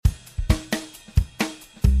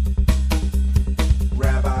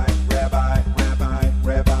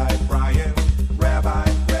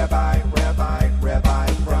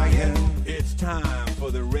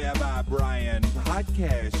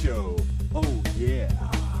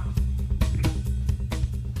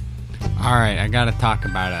All right, I got to talk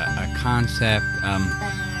about a concept.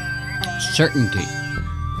 Certainty.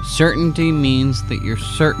 Certainty means that you're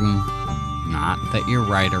certain, not that you're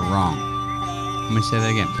right or wrong. Let me say that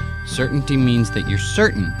again. Certainty means that you're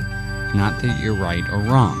certain, not that you're right or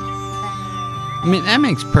wrong. I mean, that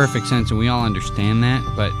makes perfect sense, and we all understand that,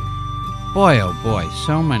 but boy, oh boy,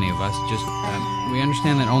 so many of us just, we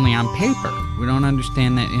understand that only on paper. We don't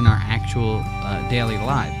understand that in our actual daily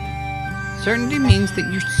life. Certainty means that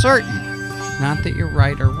you're certain, not that you're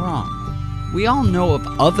right or wrong. We all know of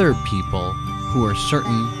other people who are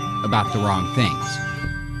certain about the wrong things.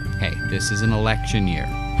 Hey, this is an election year.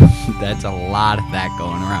 That's a lot of that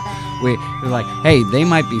going around. We're like, hey, they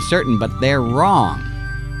might be certain, but they're wrong.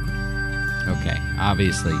 Okay,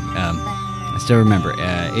 obviously. I still remember,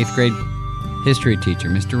 8th grade history teacher,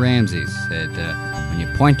 Mr. Ramsey, said, when you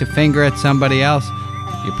point a finger at somebody else,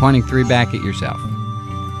 you're pointing 3 back at yourself.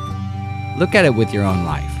 Look at it with your own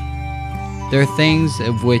life. There are things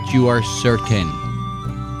of which you are certain.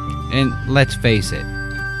 And let's face it,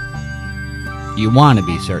 you want to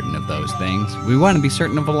be certain of those things. We want to be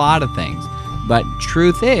certain of a lot of things. But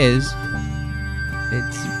truth is,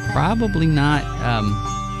 it's probably not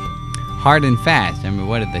hard and fast. I mean,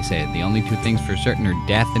 what did they say? The only 2 things for certain are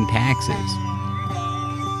death and taxes.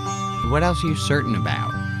 What else are you certain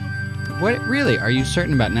about? What really are you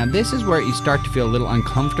certain about? Now, this is where you start to feel a little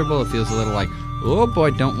uncomfortable. It feels a little like, oh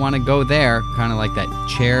boy, don't want to go there. Kind of like that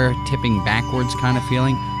chair tipping backwards kind of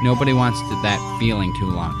feeling. Nobody wants that feeling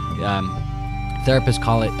too long. Therapists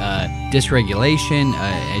call it dysregulation.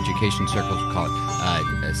 Education circles call it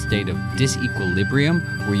a state of disequilibrium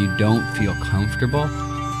where you don't feel comfortable.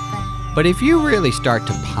 But if you really start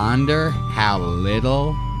to ponder how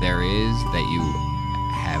little there is that you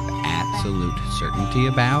have absolute certainty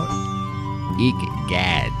about,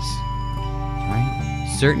 gads, right?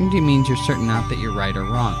 Certainty means you're certain, not that you're right or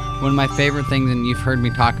wrong. One of my favorite things, and you've heard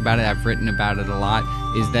me talk about it, I've written about it a lot,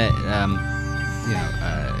 is that,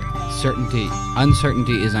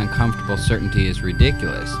 uncertainty is uncomfortable, certainty is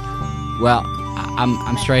ridiculous. Well,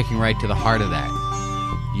 I'm striking right to the heart of that.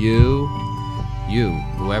 You,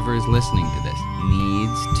 whoever is listening to this,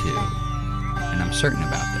 needs to, and I'm certain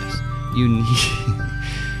about this,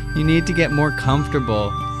 you need to get more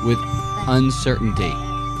comfortable with uncertainty,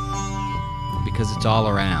 because it's all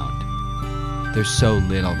around. There's so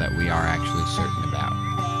little that we are actually certain about.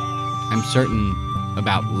 I'm certain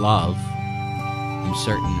about love. I'm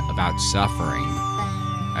certain about suffering.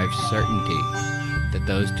 I have certainty that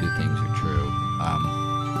those 2 things are true.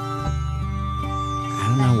 I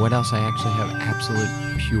don't know what else I actually have absolute,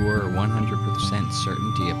 pure, 100%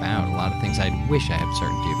 certainty about. A lot of things I wish I had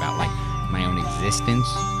certainty about, like my own existence,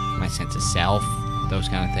 my sense of self, those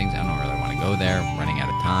kind of things. I don't really want to go there. I'm running out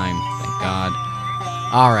of time, thank God.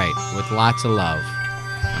 All right, with lots of love,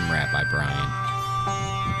 I'm Rabbi Brian.